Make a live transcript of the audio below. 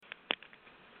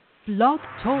Blog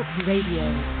Talk Radio.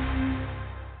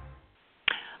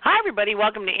 Hi, everybody.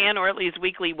 Welcome to Ann Ortelee's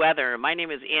Weekly Weather. My name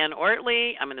is Ann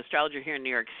Ortelee. I'm an astrologer here in New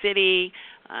York City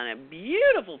on a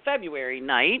beautiful February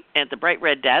night at the Bright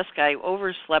Red Desk. I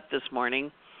overslept this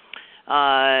morning.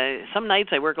 Some nights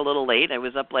I work a little late. I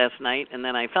was up last night, and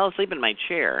then I fell asleep in my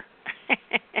chair.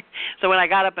 So when I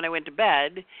got up and I went to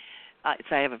bed,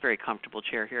 so I have a very comfortable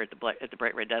chair here at the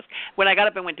Bright Red Desk. When I got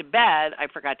up and went to bed, I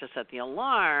forgot to set the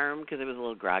alarm because it was a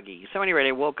little groggy. So anyway,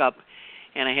 I woke up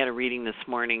and I had a reading this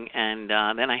morning, and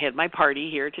then I had my party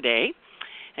here today,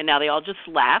 and now they all just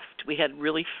left. We had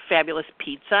really fabulous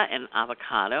pizza and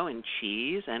avocado and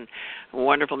cheese and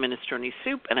wonderful minestrone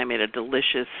soup, and I made a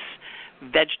delicious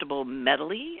vegetable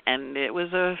medley, and it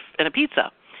was a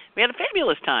pizza. We had a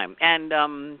fabulous time, and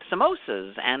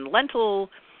samosas and lentil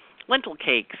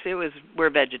cakes. We're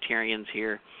vegetarians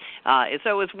here. So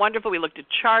it was wonderful. We looked at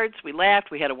charts. We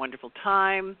laughed. We had a wonderful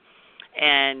time.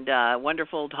 And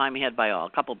wonderful time we had by all. A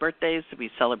couple birthdays. We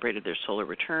celebrated their solar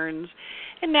returns.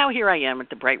 And now here I am at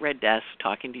the Bright Red Desk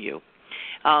talking to you.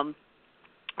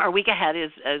 Our week ahead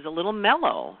is a little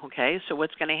mellow, okay? So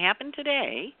what's going to happen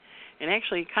today, and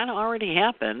actually kind of already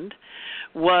happened,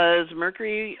 was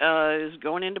Mercury is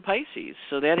going into Pisces.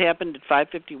 So that happened at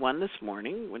 5:51 this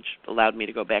morning, which allowed me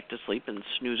to go back to sleep and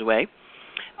snooze away.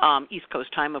 East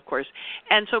Coast time, of course.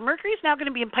 And so Mercury is now going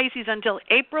to be in Pisces until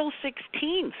April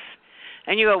 16th.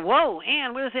 And you go, whoa,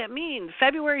 Ann, what does that mean?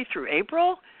 February through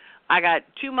April? I got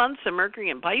 2 months of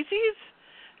Mercury in Pisces?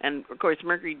 And, of course,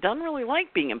 Mercury doesn't really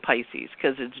like being in Pisces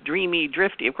because it's dreamy,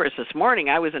 drifty. Of course, this morning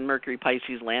I was in Mercury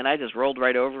Pisces land. I just rolled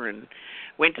right over and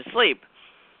went to sleep.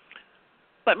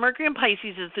 But Mercury in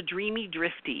Pisces is the dreamy,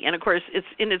 drifty. And, of course, it's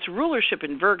in its rulership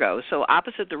in Virgo. So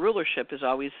opposite the rulership is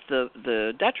always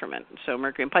the detriment. So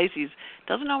Mercury in Pisces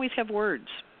doesn't always have words.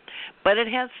 But it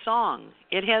has song,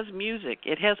 it has music,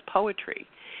 it has poetry,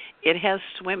 it has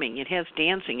swimming, it has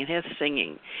dancing, it has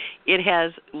singing, it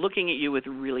has looking at you with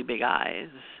really big eyes,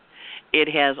 it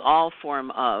has all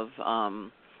form of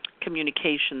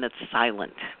communication that's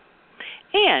silent.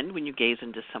 And when you gaze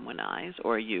into someone's eyes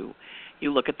or you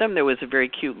look at them, there was a very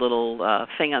cute little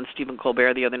thing on Stephen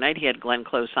Colbert the other night. He had Glenn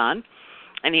Close on,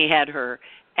 and he had her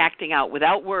acting out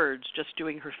without words, just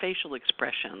doing her facial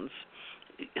expressions,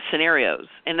 scenarios,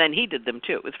 and then he did them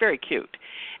too. It was very cute.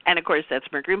 And of course that's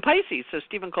Mercury in Pisces, so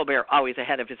Stephen Colbert always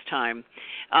ahead of his time.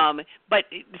 But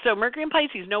so Mercury in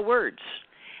Pisces, no words.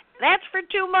 That's for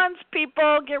 2 months,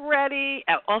 people. Get ready.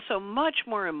 Also much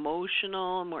more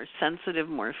emotional, more sensitive,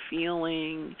 more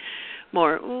feeling,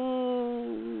 more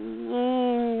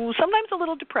sometimes a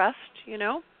little depressed, you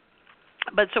know.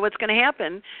 But so what's going to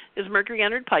happen is Mercury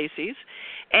entered Pisces,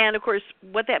 and, of course,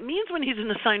 what that means when he's in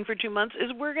the sign for 2 months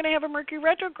is we're going to have a Mercury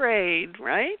retrograde,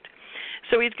 right?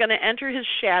 So he's going to enter his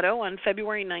shadow on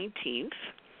February 19th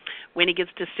when he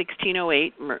gets to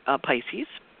 1608 Pisces,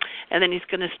 and then he's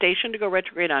going to station to go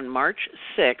retrograde on March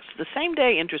 6th, the same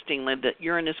day, interestingly, that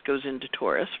Uranus goes into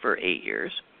Taurus for 8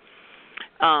 years,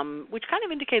 which kind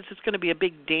of indicates it's going to be a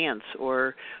big dance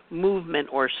or movement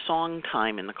or song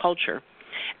time in the culture.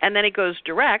 And then it goes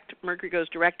direct. Mercury goes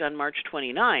direct on March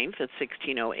 29th at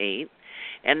 1608,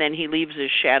 and then he leaves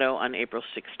his shadow on April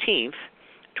 16th,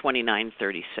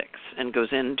 2936, and goes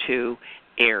into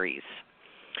Aries.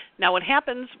 Now, what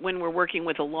happens when we're working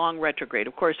with a long retrograde?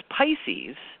 Of course,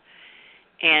 Pisces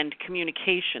and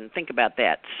communication, think about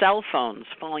that. Cell phones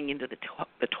falling into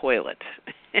the toilet,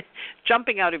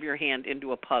 jumping out of your hand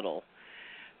into a puddle,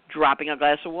 dropping a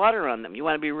glass of water on them. You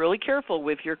want to be really careful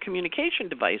with your communication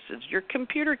devices, your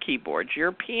computer keyboards,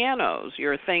 your pianos,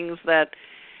 your things that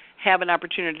have an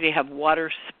opportunity to have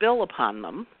water spill upon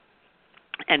them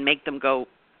and make them go,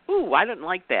 ooh, I didn't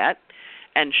like that,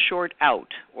 and short out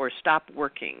or stop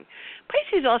working.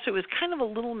 Pisces also is kind of a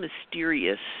little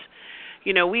mysterious.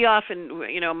 You know, we often,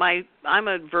 you know, I'm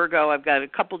a Virgo. I've got a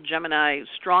couple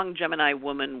strong Gemini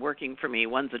women working for me.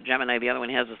 One's a Gemini. The other one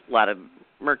has a lot of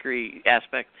Mercury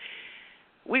aspect.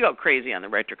 We go crazy on the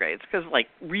retrogrades because, like,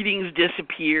 readings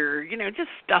disappear. You know, just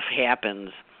stuff happens.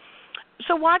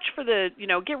 So watch for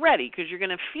get ready because you're going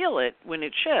to feel it when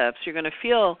it shifts. You're going to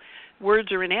feel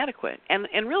words are inadequate. And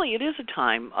really it is a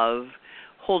time of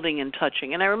holding and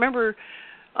touching. And I remember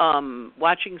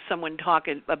watching someone talk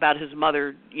about his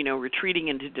mother, retreating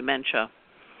into dementia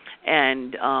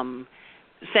and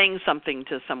saying something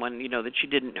to someone, that she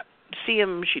didn't see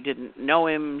him, she didn't know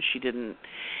him, and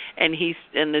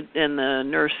the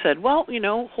nurse said, well,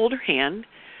 hold her hand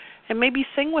and maybe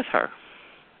sing with her.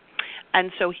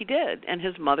 And so he did, and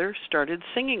his mother started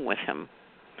singing with him.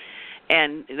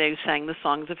 And they sang the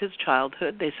songs of his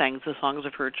childhood, they sang the songs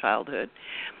of her childhood,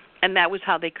 and that was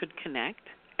how they could connect.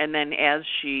 And then as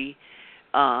she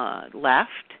left,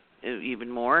 even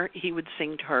more, he would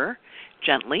sing to her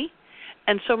gently.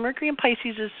 And so Mercury in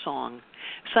Pisces is song.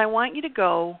 So I want you to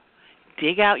go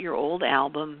dig out your old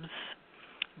albums,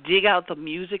 dig out the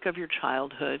music of your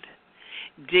childhood,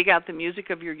 dig out the music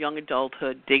of your young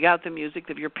adulthood, dig out the music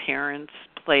that your parents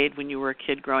played when you were a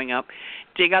kid growing up,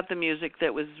 dig out the music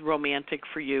that was romantic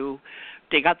for you,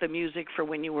 dig out the music for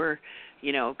when you were,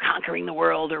 conquering the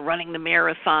world or running the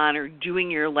marathon or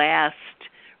doing your last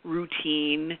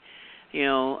routine.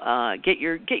 Get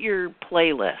your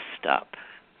playlist up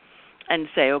and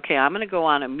say, okay, I'm going to go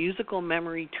on a musical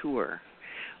memory tour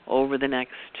over the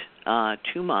next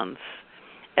 2 months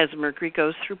as Mercury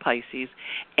goes through Pisces,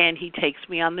 and he takes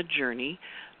me on the journey,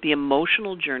 the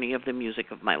emotional journey of the music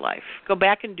of my life. Go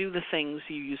back and do the things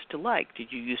you used to like. Did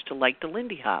you used to like the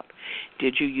Lindy Hop?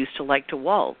 Did you used to like to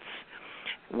waltz?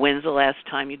 When's the last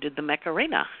time you did the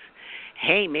Macarena?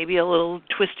 Hey, maybe a little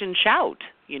twist and shout,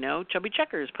 Chubby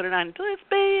Checkers, put it on,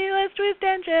 let's twist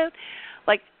and shout.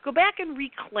 Like, go back and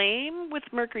reclaim with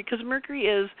Mercury, because Mercury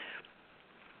is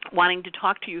wanting to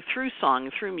talk to you through song,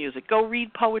 through music. Go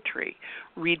read poetry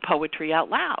out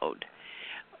loud.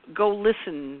 Go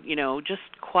listen, just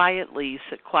quietly,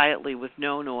 sit quietly with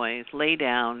no noise, lay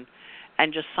down,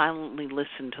 and just silently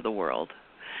listen to the world.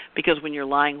 Because when you're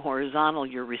lying horizontal,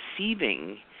 you're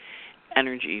receiving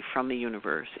energy from the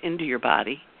universe into your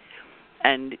body,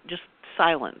 and just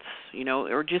silence,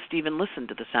 or just even listen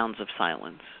to the sounds of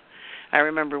silence. I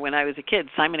remember when I was a kid,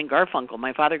 Simon and Garfunkel,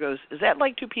 my father goes, is that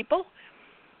like two people?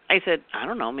 I said, I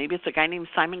don't know, maybe it's a guy named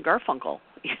Simon Garfunkel.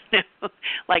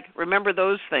 Like, remember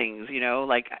those things,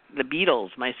 like the Beatles,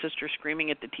 my sister screaming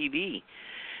at the TV.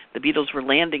 The Beatles were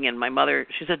landing, and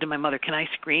she said to my mother, can I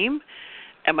scream?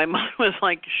 And my mother was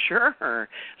like, sure.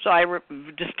 So I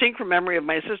distinct memory of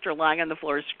my sister lying on the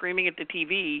floor screaming at the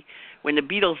TV when the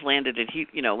Beatles landed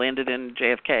landed in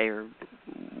JFK, or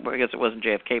I guess it wasn't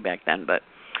JFK back then, but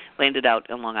landed out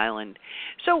in Long Island.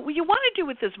 So what you want to do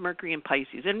with this Mercury in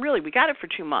Pisces, and really we got it for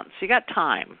 2 months, so you got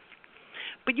time,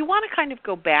 but you want to kind of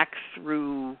go back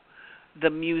through the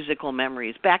musical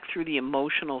memories, back through the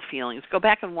emotional feelings. Go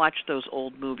back and watch those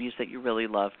old movies that you really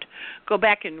loved. Go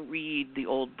back and read the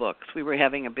old books. We were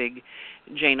having a big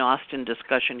Jane Austen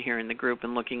discussion here in the group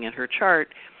and looking at her chart,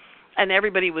 and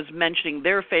everybody was mentioning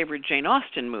their favorite Jane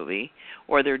Austen movie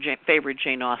or their favorite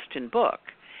Jane Austen book.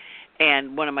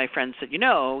 And one of my friends said,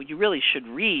 you really should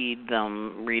read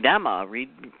them, read Emma, read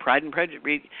Pride and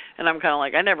Prejudice, and I'm kind of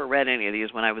like, I never read any of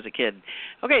these when I was a kid.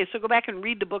 Okay, so go back and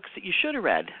read the books that you should have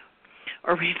read,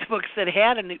 or read the books that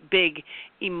had a big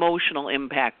emotional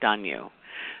impact on you.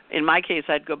 In my case,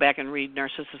 I'd go back and read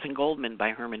Narcissus and Goldman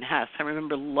by Hermann Hesse. I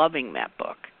remember loving that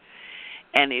book,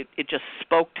 and it just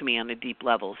spoke to me on a deep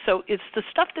level. So it's the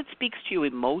stuff that speaks to you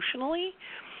emotionally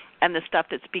and the stuff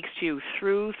that speaks to you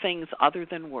through things other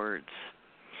than words,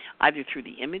 either through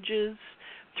the images,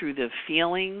 through the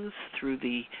feelings, through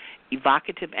the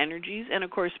evocative energies. And,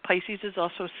 of course, Pisces is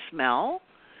also smell.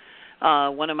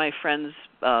 One of my friends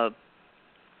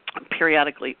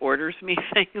periodically orders me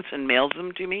things and mails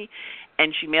them to me,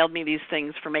 and she mailed me these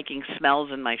things for making smells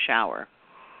in my shower.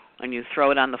 And you throw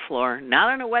it on the floor,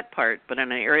 not on a wet part, but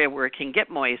in an area where it can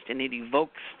get moist, and it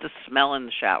evokes the smell in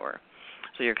the shower.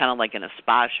 So you're kind of like in a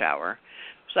spa shower.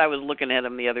 So I was looking at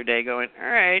them the other day going, all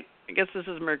right, I guess this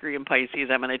is Mercury in Pisces.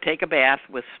 I'm going to take a bath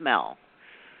with smell,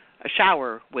 a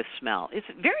shower with smell. It's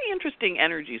very interesting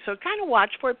energy. So kind of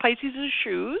watch for it. Pisces is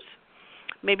shoes.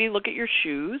 Maybe look at your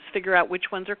shoes, figure out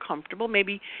which ones are comfortable.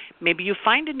 Maybe you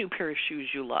find a new pair of shoes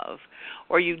you love,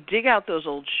 or you dig out those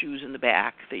old shoes in the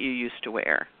back that you used to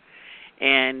wear.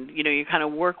 And, you kind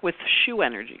of work with shoe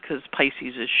energy, because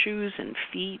Pisces is shoes and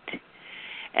feet.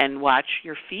 And watch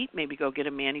your feet. Maybe go get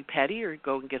a mani-pedi or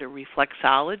go and get a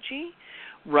reflexology.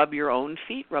 Rub your own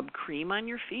feet. Rub cream on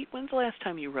your feet. When's the last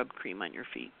time you rubbed cream on your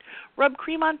feet? Rub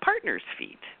cream on partner's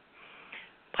feet.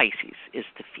 Pisces is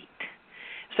the feet.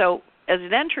 So as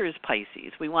it enters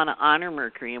Pisces, we want to honor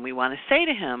Mercury, and we want to say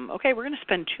to him, okay, we're going to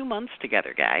spend 2 months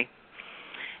together, guy.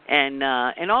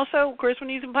 And also, of course, when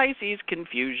he's in Pisces,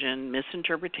 confusion,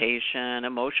 misinterpretation,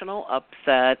 emotional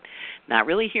upset, not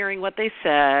really hearing what they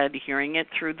said, hearing it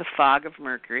through the fog of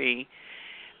Mercury.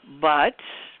 But,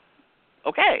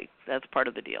 okay, that's part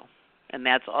of the deal. And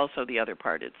that's also the other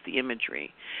part. It's the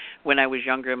imagery. When I was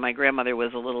younger, my grandmother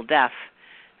was a little deaf.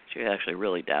 She was actually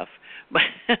really deaf.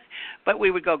 But we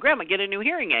would go, Grandma, get a new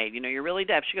hearing aid. You're really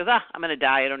deaf. She goes, I'm going to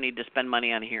die. I don't need to spend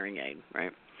money on a hearing aid,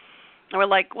 right? And we're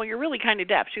like, well, you're really kind of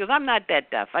deaf. She goes, I'm not that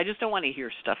deaf. I just don't want to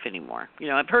hear stuff anymore.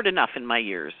 I've heard enough in my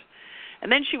years.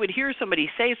 And then she would hear somebody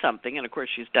say something, and of course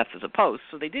she's deaf as a post,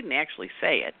 so they didn't actually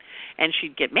say it. And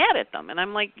she'd get mad at them. And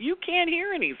I'm like, you can't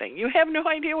hear anything. You have no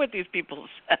idea what these people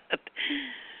said.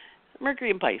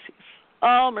 Mercury and Pisces.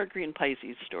 All Mercury and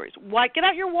Pisces stories. Why? Get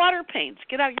out your water paints.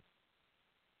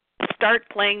 Start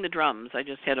playing the drums. I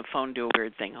just had a phone do a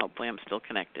weird thing. Hopefully I'm still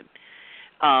connected.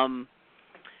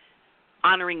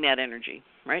 Honoring that energy,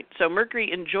 right? So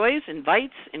Mercury enjoys,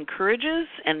 invites, encourages,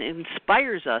 and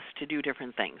inspires us to do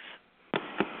different things.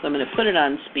 So I'm going to put it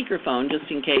on speakerphone just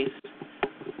in case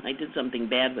I did something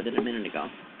bad with it a minute ago,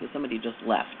 because somebody just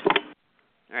left.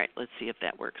 All right, let's see if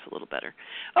that works a little better.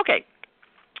 Okay.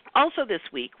 Also this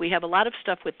week, we have a lot of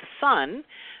stuff with the sun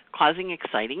causing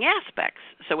exciting aspects.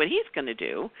 So what he's going to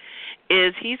do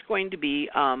is he's going to be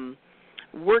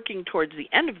working towards the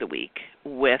end of the week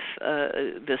with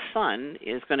the sun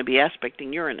is going to be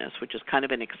aspecting Uranus, which is kind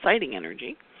of an exciting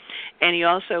energy. And he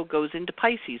also goes into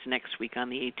Pisces next week on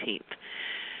the 18th.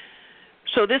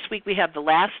 So this week we have the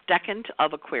last decan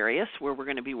of Aquarius, where we're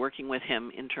going to be working with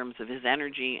him in terms of his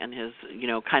energy and his,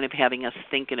 kind of having us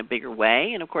think in a bigger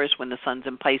way. And, of course, when the sun's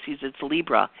in Pisces, it's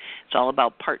Libra. It's all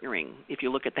about partnering. If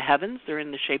you look at the heavens, they're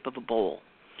in the shape of a bowl.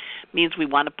 It means we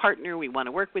want to partner, we want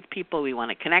to work with people, we want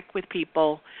to connect with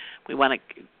people, we want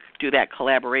to do that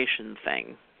collaboration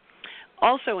thing.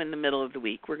 Also in the middle of the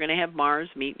week, we're going to have Mars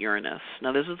meet Uranus.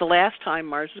 Now, this is the last time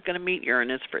Mars is going to meet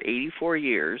Uranus for 84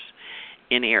 years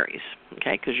in Aries,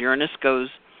 okay, because Uranus goes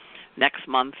next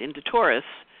month into Taurus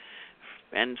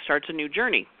and starts a new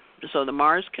journey. So the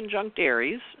Mars conjunct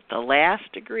Aries, the last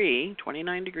degree,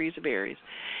 29 degrees of Aries,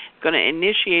 going to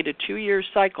initiate a 2-year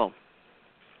cycle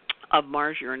of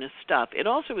Mars-Uranus stuff. It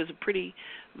also is a pretty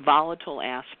volatile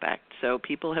aspect. So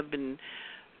people have been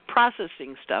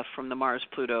processing stuff from the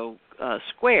Mars-Pluto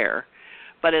square,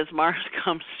 but as Mars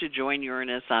comes to join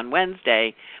Uranus on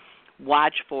Wednesday,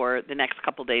 watch for the next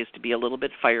couple days to be a little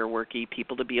bit fireworky,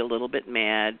 people to be a little bit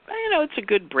mad. It's a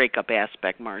good breakup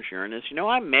aspect, Mars-Uranus.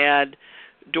 I'm mad,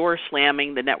 door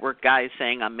slamming, the network guy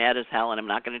saying I'm mad as hell and I'm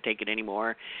not going to take it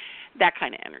anymore, that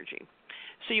kind of energy.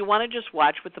 So you want to just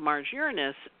watch with the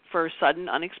Mars-Uranus for sudden,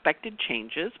 unexpected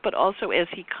changes, but also as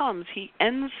he comes, he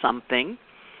ends something,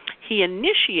 he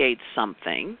initiates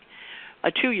something,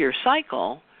 a 2-year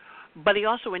cycle, but he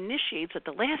also initiates at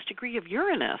the last degree of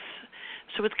Uranus.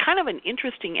 So it's kind of an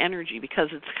interesting energy because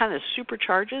it's kind of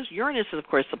supercharges. Uranus is, of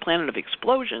course, the planet of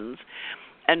explosions,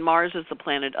 and Mars is the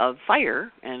planet of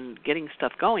fire and getting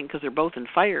stuff going because they're both in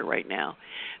fire right now.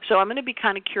 So I'm going to be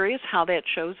kind of curious how that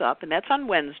shows up, and that's on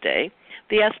Wednesday.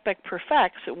 The aspect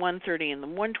perfects at 1:20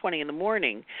 and 1:20 in the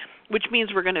morning, which means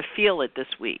we're going to feel it this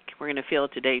week. We're going to feel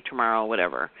it today, tomorrow,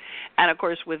 whatever. And, of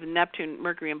course, with Neptune,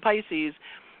 Mercury, and Pisces,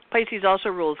 Pisces also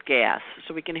rules gas,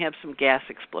 so we can have some gas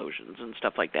explosions and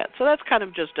stuff like that. So that's kind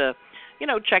of just a,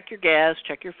 check your gas,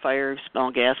 check your fire,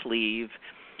 smell gas, leave.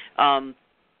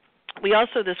 We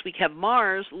also this week have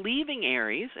Mars leaving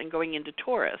Aries and going into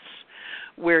Taurus,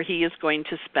 where he is going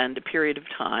to spend a period of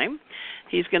time.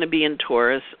 He's going to be in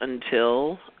Taurus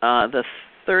until the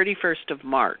 31st of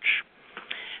March.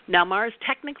 Now, Mars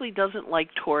technically doesn't like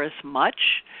Taurus much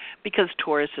because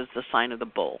Taurus is the sign of the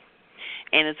bull,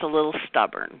 and it's a little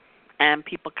stubborn, and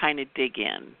people kind of dig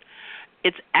in.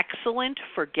 It's excellent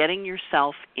for getting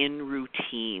yourself in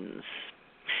routines.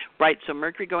 Right, so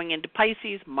Mercury going into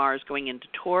Pisces, Mars going into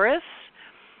Taurus.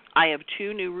 I have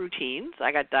 2 new routines.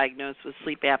 I got diagnosed with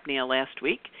sleep apnea last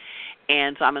week,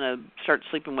 and so I'm going to start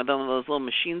sleeping with one of those little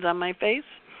machines on my face.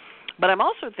 But I'm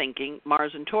also thinking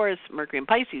Mars and Taurus, Mercury and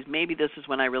Pisces, maybe this is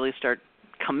when I really start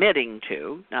committing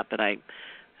to, not that I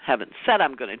haven't said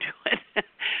I'm going to do it,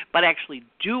 but actually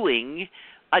doing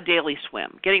a daily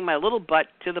swim, getting my little butt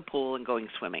to the pool and going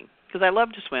swimming, because I love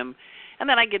to swim. And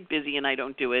then I get busy and I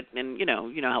don't do it, and you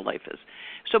know how life is.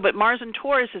 So, but Mars in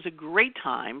Taurus is a great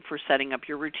time for setting up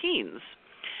your routines.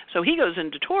 So he goes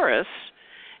into Taurus,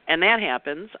 and that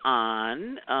happens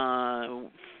on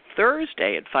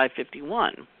Thursday at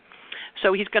 5:51.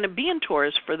 So he's going to be in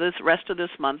Taurus for this rest of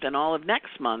this month and all of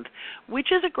next month,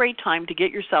 which is a great time to get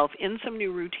yourself in some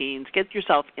new routines, get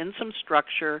yourself in some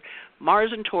structure. Mars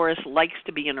in Taurus likes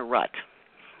to be in a rut.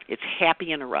 It's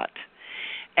happy in a rut.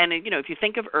 And, if you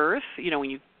think of Earth, when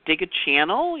you dig a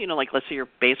channel, like let's say your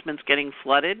basement's getting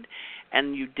flooded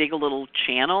and you dig a little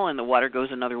channel and the water goes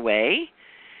another way,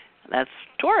 that's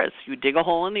Taurus. You dig a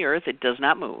hole in the Earth, it does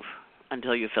not move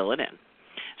until you fill it in.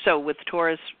 So with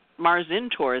Taurus, Mars in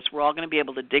Taurus, we're all going to be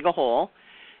able to dig a hole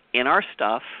in our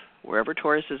stuff, wherever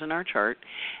Taurus is in our chart,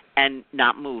 and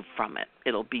not move from it.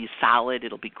 It'll be solid,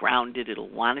 it'll be grounded, it'll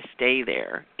want to stay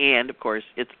there. And, of course,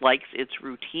 it likes its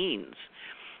routines.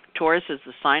 Taurus is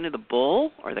the sign of the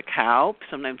bull or the cow.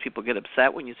 Sometimes people get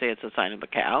upset when you say it's a sign of a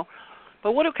cow.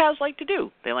 But what do cows like to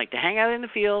do? They like to hang out in the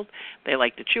field. They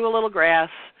like to chew a little grass.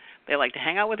 They like to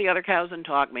hang out with the other cows and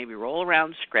talk, maybe roll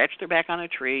around, scratch their back on a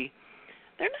tree.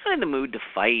 They're not in the mood to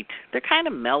fight. They're kind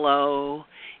of mellow.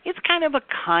 It's kind of a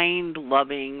kind,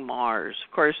 loving Mars.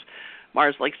 Of course,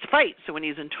 Mars likes to fight. So when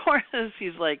he's in Taurus,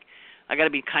 he's like, I got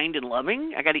to be kind and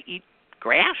loving. I got to eat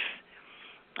grass.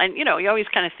 And, you always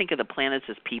kind of think of the planets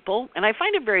as people. And I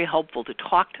find it very helpful to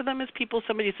talk to them as people.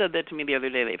 Somebody said that to me the other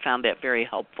day. They found that very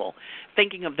helpful,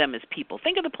 thinking of them as people.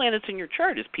 Think of the planets in your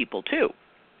chart as people, too.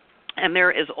 And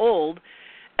they're as old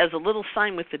as a little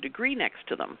sign with the degree next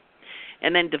to them.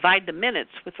 And then divide the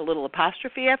minutes with a little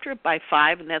apostrophe after it by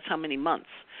 5, and that's how many months.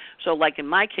 So like in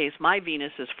my case, my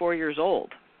Venus is 4 years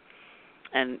old,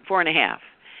 and 4.5.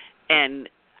 And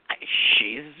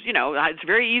she's, it's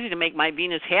very easy to make my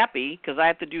Venus happy because I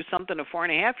have to do something a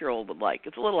 4.5-year-old would like.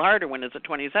 It's a little harder when it's a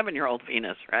 27-year-old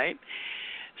Venus, right?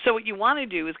 So what you want to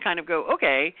do is kind of go,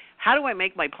 okay, how do I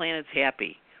make my planets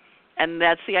happy? And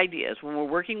that's the idea, is when we're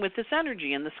working with this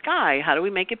energy in the sky, how do we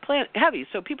make it heavy?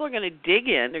 So people are going to dig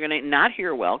in. They're going to not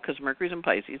hear well because Mercury's in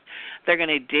Pisces. They're going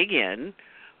to dig in.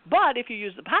 But if you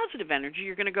use the positive energy,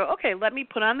 you're going to go, okay, let me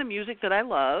put on the music that I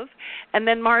love. And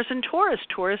then Mars in Taurus.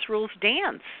 Taurus rules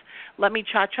dance. Let me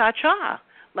cha-cha-cha.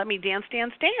 Let me dance,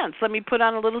 dance, dance. Let me put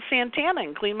on a little Santana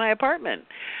and clean my apartment.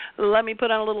 Let me put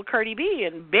on a little Cardi B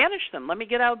and banish them. Let me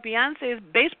get out Beyonce's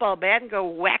baseball bat and go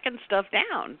whacking stuff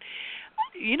down.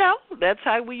 That's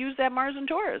how we use that Mars in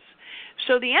Taurus.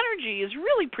 So the energy is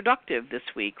really productive this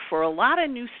week for a lot of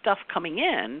new stuff coming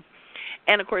in.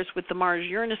 And, of course, with the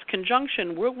Mars-Uranus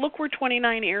conjunction, look where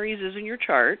 29 Aries is in your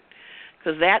chart,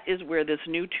 because that is where this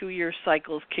new 2-year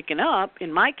cycle is kicking up.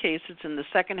 In my case, it's in the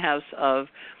second house of,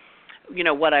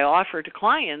 what I offer to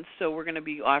clients. So we're going to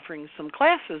be offering some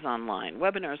classes online,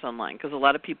 webinars online, because a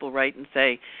lot of people write and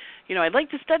say, I'd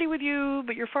like to study with you,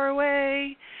 but you're far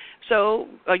away. So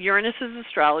Uranus is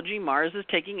astrology, Mars is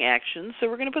taking action, so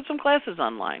we're going to put some classes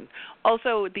online.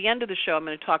 Also, at the end of the show, I'm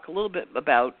going to talk a little bit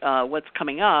about what's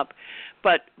coming up,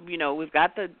 but, we've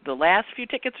got the last few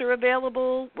tickets are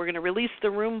available. We're going to release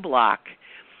the room block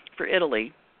for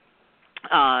Italy,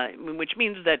 which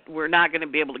means that we're not going to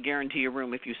be able to guarantee a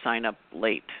room if you sign up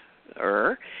late.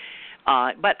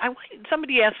 But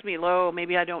somebody asked me,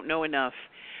 maybe I don't know enough.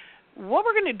 What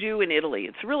we're going to do in Italy,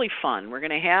 it's really fun. We're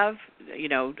going to have,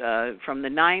 from the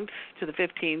 9th to the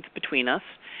 15th between us,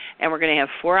 and we're going to have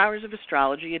 4 hours of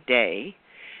astrology a day.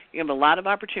 You have a lot of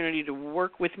opportunity to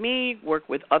work with me, work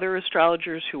with other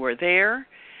astrologers who are there.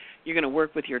 You're going to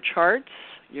work with your charts.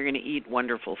 You're going to eat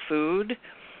wonderful food.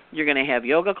 You're going to have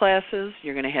yoga classes.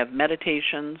 You're going to have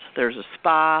meditations. There's a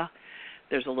spa.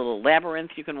 There's a little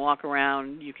labyrinth you can walk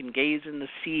around. You can gaze in the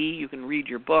sea. You can read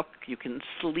your book. You can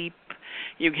sleep.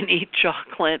 You can eat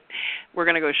chocolate. We're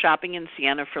going to go shopping in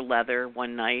Siena for leather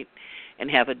one night and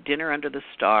have a dinner under the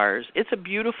stars. It's a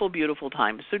beautiful, beautiful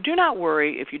time. So do not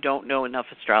worry if you don't know enough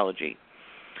astrology.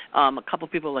 A couple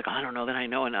people are like, I don't know that I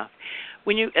know enough.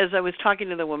 As I was talking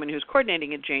to the woman who's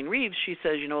coordinating it, Jane Reeves, she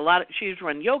says, she's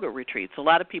run yoga retreats. A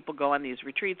lot of people go on these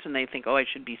retreats and they think, I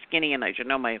should be skinny and I should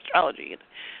know my astrology,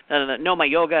 know my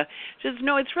yoga. She says,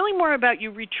 no, it's really more about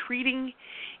you retreating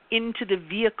into the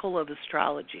vehicle of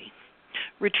astrology.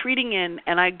 Retreating in,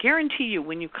 and I guarantee you,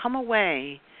 when you come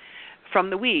away from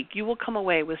the week, you will come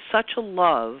away with such a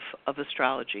love of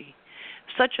astrology,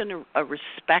 such a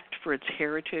respect for its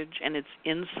heritage and its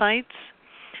insights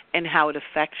and how it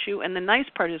affects you. And the nice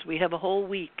part is we have a whole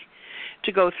week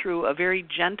to go through a very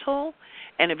gentle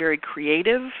and a very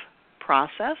creative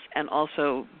process, and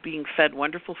also being fed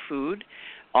wonderful food,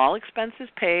 all expenses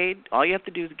paid. All you have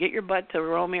to do is get your butt to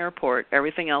Rome airport.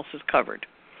 Everything else is covered.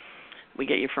 We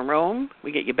get you from Rome,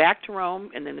 we get you back to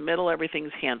Rome, and in the middle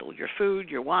everything's handled. Your food,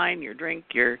 your wine, your drink,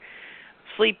 your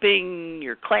sleeping,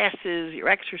 your classes, your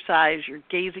exercise, your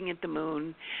gazing at the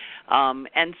moon.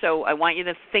 And so I want you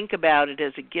to think about it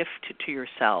as a gift to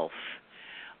yourself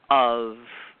of,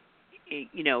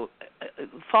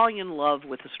 falling in love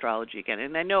with astrology again.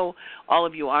 And I know all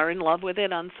of you are in love with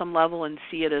it on some level and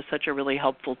see it as such a really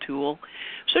helpful tool.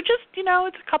 So just,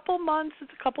 it's a couple months,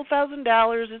 it's a couple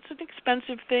 $1,000s, it's an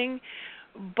expensive thing,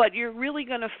 but you're really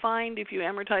going to find, if you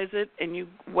amortize it, and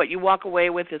what you walk away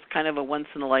with is kind of a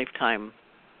once-in-a-lifetime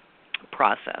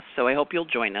process. So I hope you'll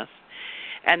join us.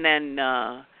 And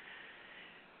then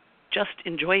just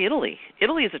enjoy Italy.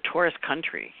 Italy is a tourist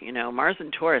country. Mars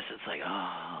and Taurus, it's like,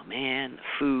 oh, man, the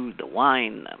food, the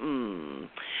wine.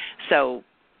 So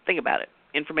think about it.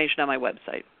 Information on my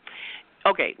website.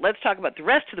 Okay, let's talk about the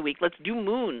rest of the week. Let's do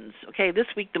moons. Okay, this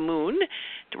week the moon,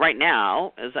 right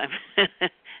now, as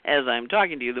I'm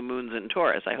talking to you, the moon's in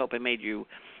Taurus. I hope I made you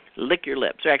Lick your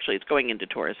lips. Or actually, it's going into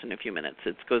Taurus in a few minutes.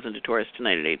 It goes into Taurus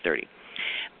tonight at 8:30.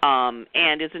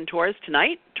 And it's in Taurus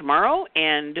tonight, tomorrow,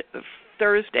 and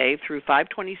Thursday through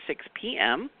 5:26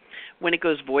 p.m. when it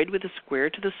goes void with a square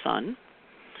to the sun.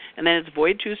 And then it's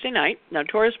void Tuesday night. Now,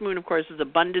 Taurus moon, of course, is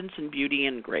abundance and beauty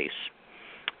and grace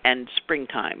and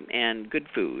springtime and good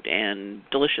food and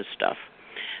delicious stuff.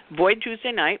 Void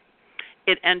Tuesday night.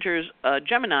 It enters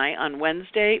Gemini on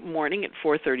Wednesday morning at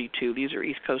 4:32. These are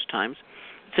East Coast times.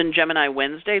 It's in Gemini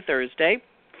Wednesday, Thursday.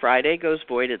 Friday goes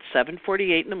void at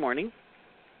 7:48 in the morning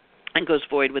and goes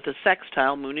void with a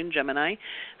sextile, moon in Gemini,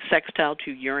 sextile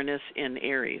to Uranus in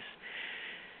Aries.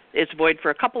 It's void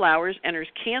for a couple hours, enters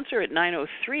Cancer at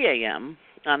 9:03 a.m.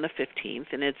 on the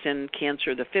 15th, and it's in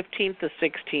Cancer the 15th, the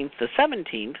 16th, the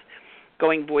 17th,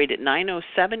 going void at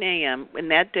 9:07 a.m. And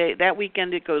that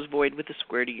weekend, it goes void with a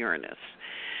square to Uranus.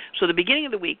 So the beginning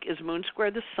of the week is moon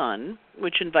square the sun,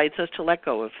 which invites us to let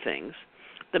go of things.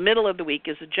 The middle of the week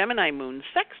is a Gemini moon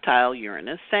sextile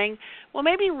Uranus, saying, well,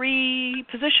 maybe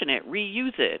reposition it,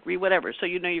 reuse it, whatever. So,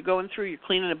 you're going through, you're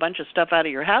cleaning a bunch of stuff out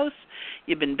of your house.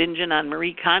 You've been binging on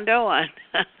Marie Kondo on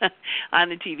on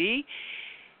the TV.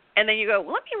 And then you go,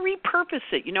 well, let me repurpose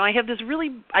it.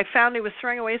 I found I was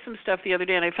throwing away some stuff the other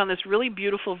day, and I found this really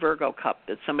beautiful Virgo cup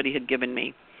that somebody had given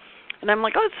me. And I'm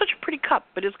like, oh, it's such a pretty cup,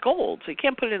 but it's gold, so you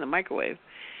can't put it in the microwave.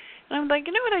 And I'm like,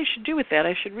 you know what I should do with that?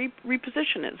 I should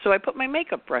reposition it. So I put my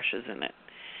makeup brushes in it.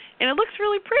 And it looks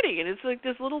really pretty. And it's like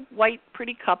this little white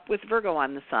pretty cup with Virgo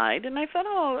on the side. And I thought,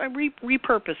 I'm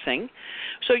repurposing.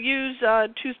 So use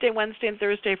Tuesday, Wednesday, and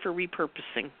Thursday for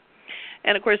repurposing.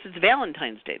 And, of course, it's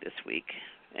Valentine's Day this week.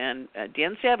 And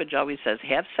Dan Savage always says,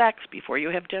 have sex before you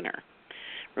have dinner.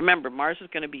 Remember, Mars is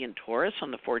going to be in Taurus on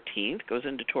the 14th, goes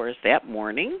into Taurus that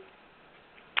morning.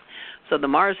 So the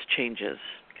Mars changes,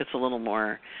 gets a little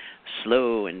more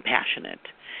slow and passionate.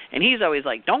 And he's always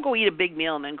like, don't go eat a big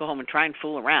meal and then go home and try and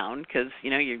fool around because,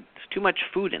 there's too much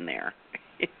food in there.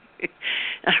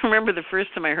 I remember the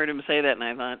first time I heard him say that, and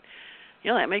I thought,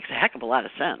 that makes a heck of a lot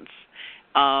of sense.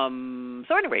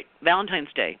 So anyway,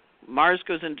 Valentine's Day. Mars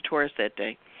goes into Taurus that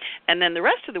day. And then the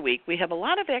rest of the week, we have a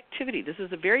lot of activity. This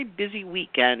is a very busy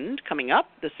weekend coming up,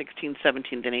 the 16th,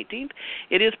 17th, and 18th.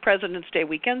 It is President's Day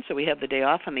weekend, so we have the day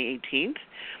off on the 18th.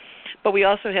 But we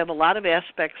also have a lot of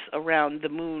aspects around the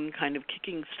moon kind of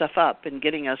kicking stuff up and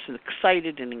getting us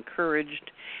excited and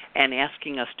encouraged and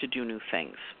asking us to do new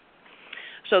things.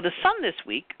 So the sun this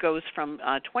week goes from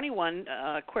 21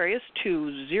 Aquarius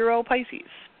to 0 Pisces.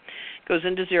 Goes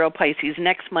into 0 Pisces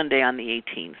next Monday on the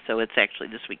 18th. So it's actually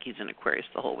this week he's in Aquarius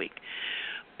the whole week.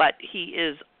 But he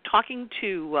is talking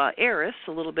to Eris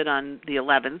a little bit on the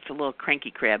 11th, a little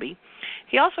cranky crabby.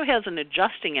 He also has an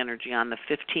adjusting energy on the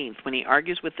 15th when he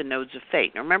argues with the nodes of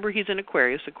fate. Now remember, he's in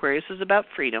Aquarius. Aquarius is about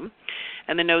freedom.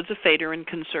 And the nodes of fate are in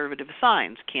conservative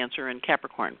signs, Cancer and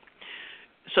Capricorn.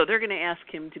 So they're going to ask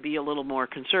him to be a little more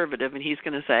conservative, and he's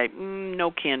going to say,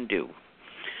 no can do.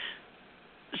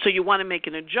 So you want to make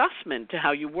an adjustment to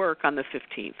how you work on the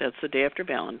 15th. That's the day after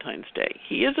Valentine's Day.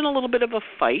 He is in a little bit of a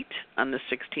fight on the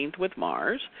 16th with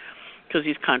Mars because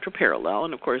he's contraparallel.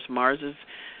 And, of course, Mars is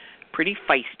pretty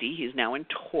feisty. He's now in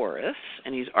Taurus,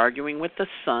 and he's arguing with the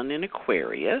sun in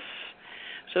Aquarius.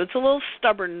 So it's a little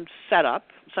stubborn setup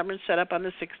on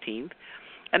the 16th.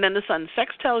 And then the sun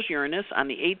sextiles Uranus on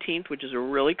the 18th, which is a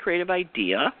really creative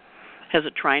idea. Has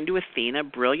it trine to Athena,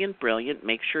 brilliant,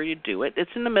 make sure you do it.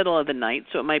 It's in the middle of the night,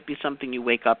 so it might be something you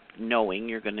wake up knowing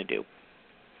you're going to do.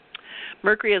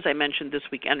 Mercury, as I mentioned, this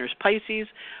week enters Pisces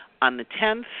on the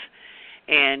 10th,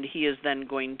 and he is then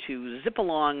going to zip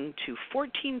along to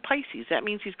 14 Pisces. That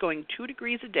means he's going 2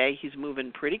 degrees a day. He's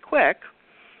moving pretty quick.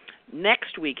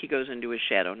 Next week he goes into his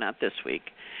shadow, not this week.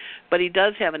 But he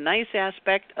does have a nice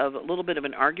aspect of a little bit of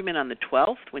an argument on the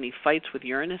 12th when he fights with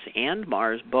Uranus and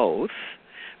Mars both.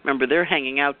 Remember, they're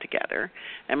hanging out together,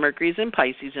 and Mercury's in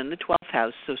Pisces in the 12th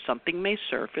house, so something may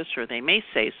surface or they may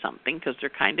say something because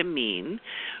they're kind of mean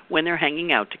when they're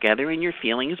hanging out together, and your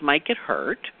feelings might get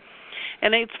hurt.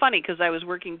 And it's funny because I was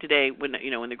working today when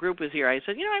the group was here. I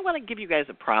said, I want to give you guys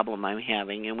a problem I'm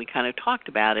having, and we kind of talked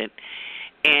about it.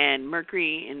 And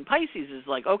Mercury in Pisces is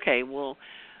like, okay, well,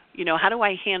 how do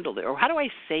I handle it, or how do I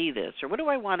say this, or what do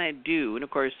I want to do? And of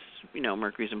course,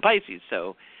 Mercury's in Pisces,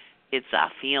 so it's a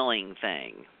feeling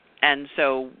thing. And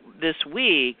so this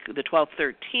week, the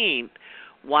 12th, 13th,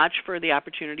 watch for the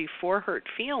opportunity for hurt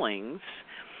feelings.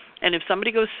 And if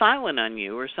somebody goes silent on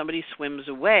you or somebody swims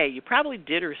away, you probably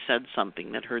did or said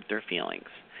something that hurt their feelings.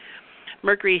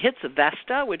 Mercury hits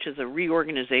Vesta, which is a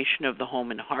reorganization of the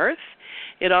home and hearth.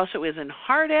 It also is in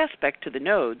hard aspect to the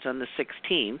nodes on the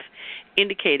 16th,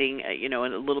 indicating, a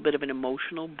little bit of an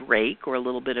emotional break or a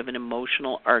little bit of an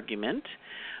emotional argument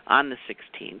on the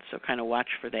 16th, so kind of watch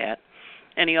for that.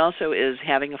 And he also is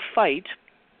having a fight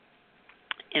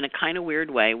in a kind of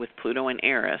weird way with Pluto and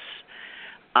Eris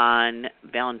on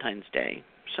Valentine's Day.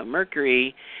 So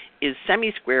Mercury is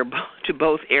semi-square to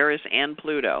both Eris and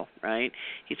Pluto, right?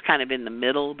 He's kind of in the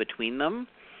middle between them.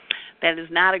 That is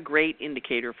not a great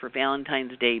indicator for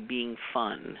Valentine's Day being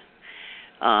fun,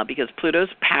 because Pluto's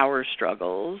power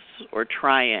struggles or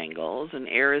triangles, and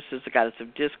Eris is the goddess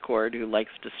of discord who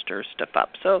likes to stir stuff up.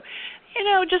 So,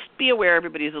 just be aware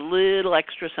everybody's a little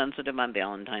extra sensitive on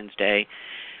Valentine's Day.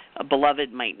 A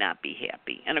beloved might not be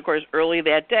happy. And, of course, early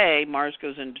that day, Mars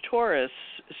goes into Taurus,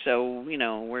 so,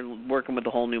 we're working with a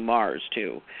whole new Mars,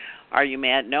 too. Are you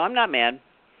mad? No, I'm not mad.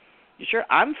 You sure?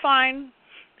 I'm fine.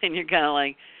 And you're kind of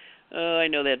like, oh, I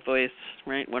know that voice,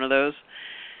 right? One of those.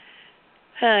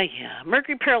 Yeah.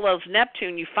 Mercury parallels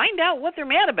Neptune. You find out what they're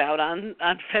mad about on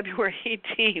February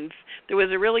 18th. There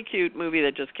was a really cute movie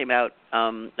that just came out.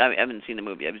 I haven't seen the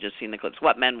movie. I've just seen the clips.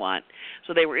 What Men Want.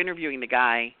 So they were interviewing the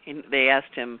guy, and they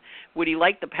asked him, would he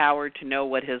like the power to know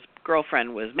what his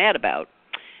girlfriend was mad about?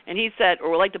 And he said,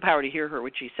 or would like the power to hear her,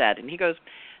 what she said. And he goes,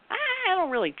 I don't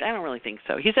really think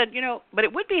so. He said, but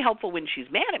it would be helpful when she's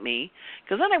mad at me,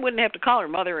 because then I wouldn't have to call her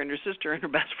mother and her sister and her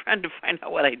best friend to find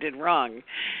out what I did wrong.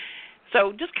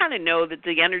 So just kind of know that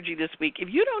the energy this week, if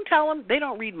you don't tell them, they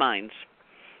don't read minds.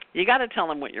 You got to tell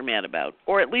them what you're mad about,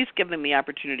 or at least give them the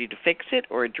opportunity to fix it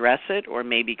or address it, or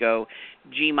maybe go,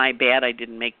 gee, my bad, I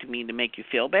didn't mean to make you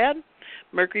feel bad.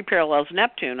 Mercury parallels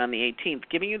Neptune on the 18th,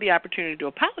 giving you the opportunity to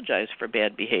apologize for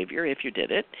bad behavior if you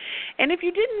did it. And if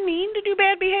you didn't mean to do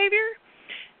bad behavior,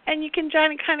 and you can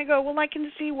kind of go, well, I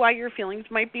can see why your feelings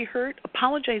might be hurt.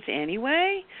 Apologize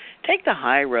anyway. Take the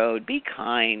high road. Be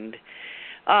kind.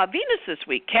 Venus this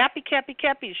week, Cappy.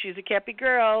 She's a Cappy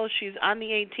girl. She's on the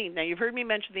 18th. Now, you've heard me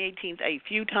mention the 18th a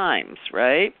few times,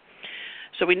 right?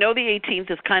 So we know the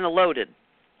 18th is kind of loaded.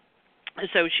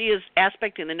 So she is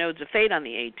aspecting the nodes of fate on the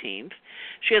 18th.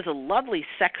 She has a lovely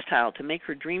sextile to make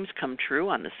her dreams come true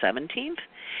on the 17th,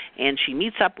 and she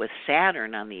meets up with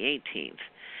Saturn on the 18th.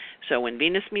 So when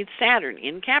Venus meets Saturn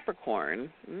in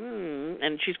Capricorn,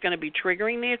 and she's going to be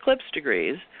triggering the eclipse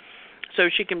degrees, so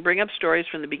she can bring up stories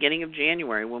from the beginning of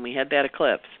January when we had that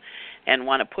eclipse and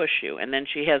want to push you. And then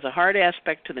she has a hard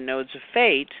aspect to the nodes of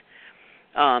fate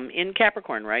in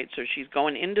Capricorn, right? So she's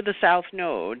going into the South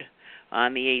Node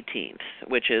on the 18th,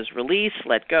 which is release,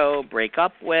 let go, break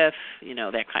up with,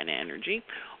 that kind of energy.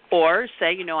 Or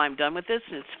say, I'm done with this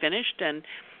and it's finished, and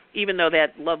even though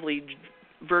that lovely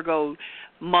Virgo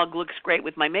mug looks great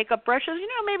with my makeup brushes,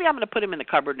 maybe I'm going to put them in the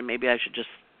cupboard, and maybe I should just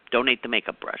donate the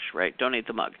makeup brush, right? Donate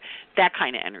the mug. That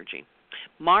kind of energy.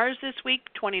 Mars this week,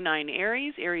 29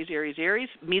 Aries,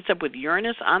 meets up with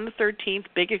Uranus on the 13th,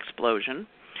 big explosion.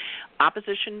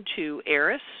 Opposition to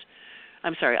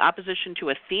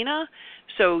Athena.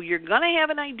 So you're going to have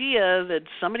an idea that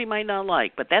somebody might not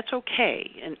like, but that's okay,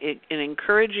 and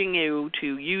encouraging you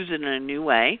to use it in a new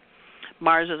way.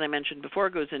 Mars, as I mentioned before,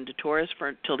 goes into Taurus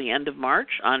till the end of March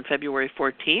on February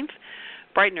 14th.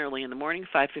 Bright and early in the morning,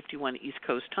 5:51 East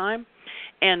Coast time.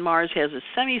 And Mars has a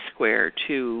semi-square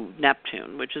to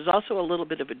Neptune, which is also a little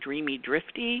bit of a dreamy,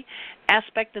 drifty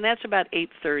aspect, and that's about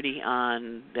 8:30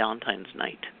 on Valentine's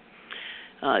night,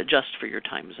 just for your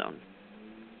time zone.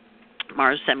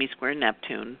 Mars semi-square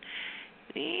Neptune.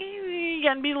 You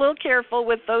got to be a little careful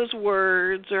with those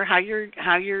words, or how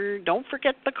you're. Don't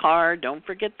forget the card. Don't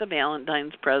forget the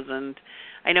Valentine's present.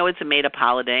 I know it's a made-up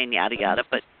holiday and yada yada,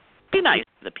 but be nice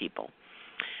to the people.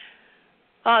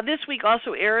 This week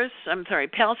also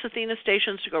Pallas Athena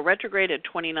stations to go retrograde at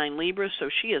 29 Libra, so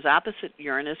she is opposite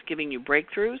Uranus, giving you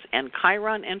breakthroughs, and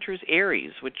Chiron enters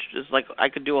Aries, which is like I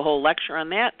could do a whole lecture on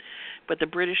that, but the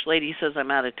British lady says I'm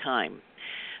out of time.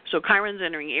 So Chiron's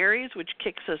entering Aries, which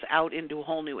kicks us out into a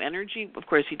whole new energy. Of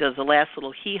course, he does the last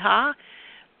little hee-haw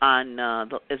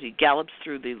as he gallops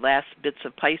through the last bits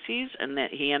of Pisces, and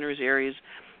that he enters Aries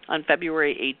on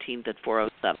February 18th at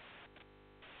 4:07.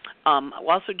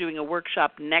 We're also doing a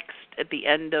workshop at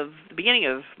the beginning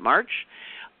of March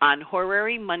on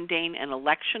horary, mundane, and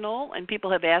electional, and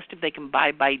people have asked if they can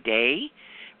buy by day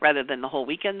rather than the whole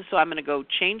weekend, so I'm going to go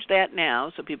change that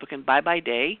now so people can buy by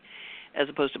day as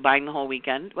opposed to buying the whole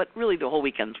weekend, but really the whole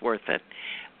weekend's worth it,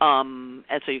 and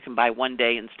so you can buy one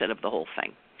day instead of the whole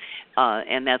thing.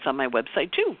 And that's on my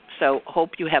website, too. So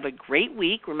hope you have a great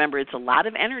week. Remember, it's a lot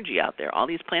of energy out there. All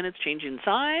these planets changing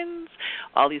signs,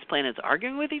 all these planets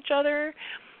arguing with each other.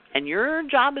 And your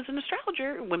job as an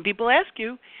astrologer, when people ask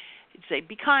you, you'd say,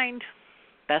 be kind.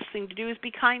 Best thing to do is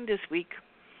be kind this week.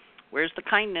 Where's the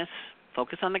kindness?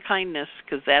 Focus on the kindness,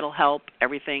 because that'll help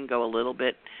everything go a little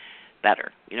bit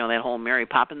better. You know that whole Mary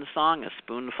Poppins song, a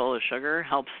spoonful of sugar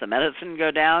helps the medicine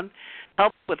go down.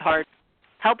 Helps with hard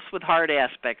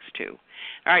aspects too.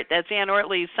 All right, that's Ann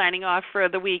Ortelee signing off for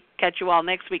the week. Catch you all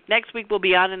next week. Next week we'll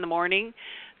be on in the morning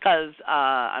because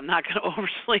I'm not going to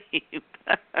oversleep.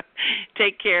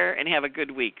 Take care and have a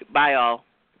good week. Bye all.